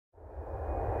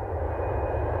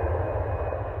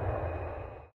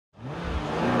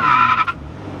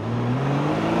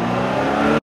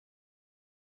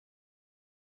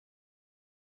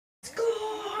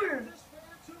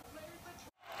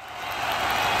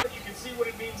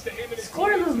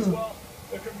well.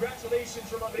 Congratulations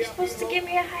from You're supposed to give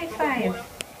me a high five.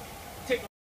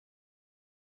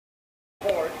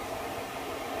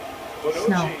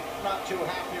 Snow. Not too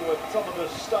happy with some of the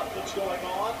stuff that's going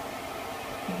on.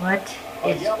 What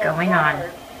is going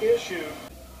on?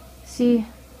 See,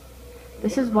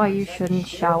 this is why you shouldn't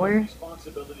shower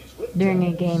during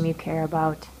a game you care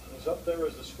about.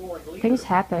 Things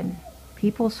happen.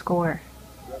 People score.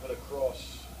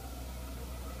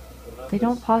 They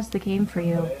don't pause the game for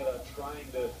you.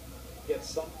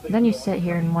 Then you sit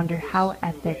here and wonder how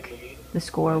epic the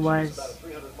score was.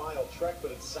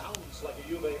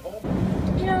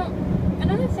 You know,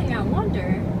 another thing I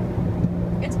wonder,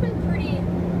 it's been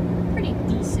pretty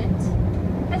decent.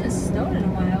 Hasn't snowed in a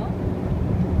while.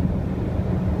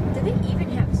 Do they even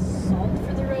have salt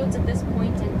for the roads at this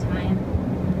point in time?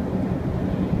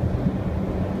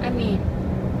 I mean,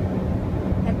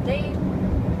 have they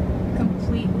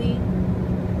completely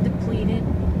depleted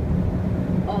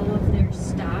all of their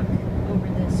stock over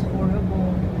this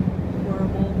horrible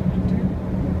winter?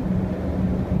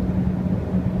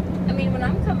 I mean, when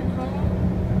I'm coming home,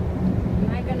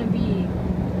 am I gonna be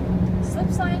slip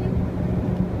sliding?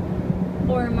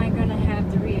 Or am I gonna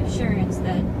have the reassurance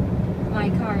that my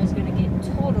car is gonna get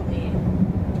totally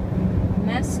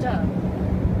messed up,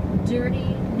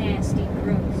 dirty, nasty,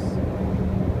 gross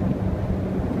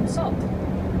from salt?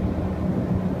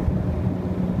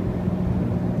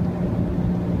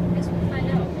 Guess we'll find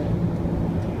out.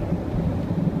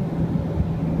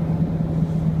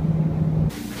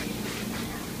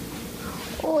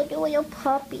 Oh, the little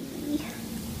puppy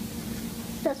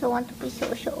doesn't want to be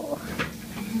social.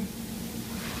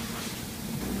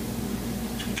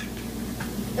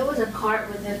 There was a cart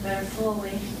with it, better fall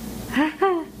away.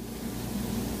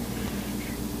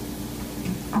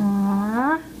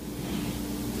 Aww.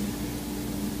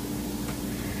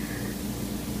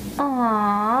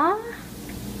 Aww.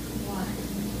 What?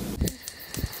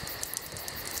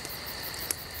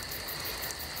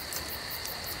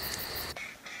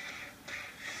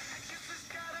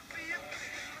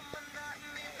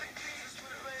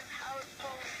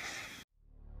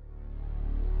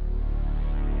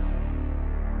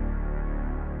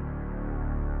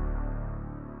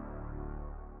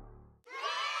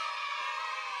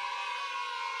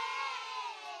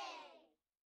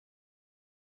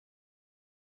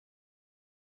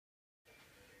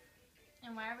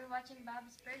 And why are we watching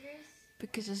Bob's Burgers?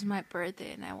 Because it's my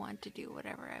birthday and I want to do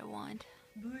whatever I want.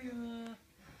 Booyah.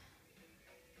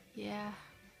 Yeah.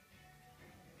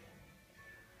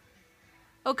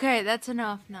 Okay, that's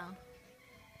enough now.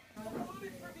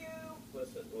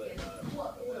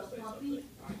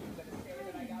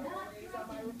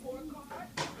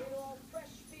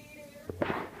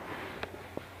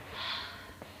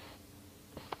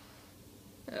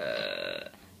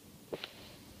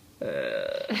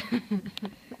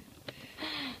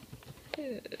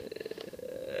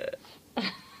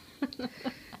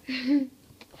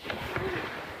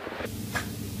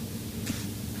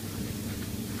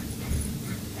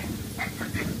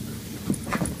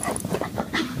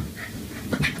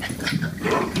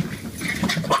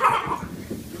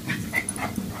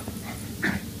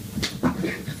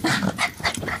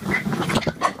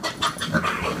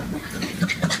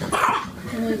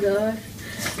 Oh my gosh.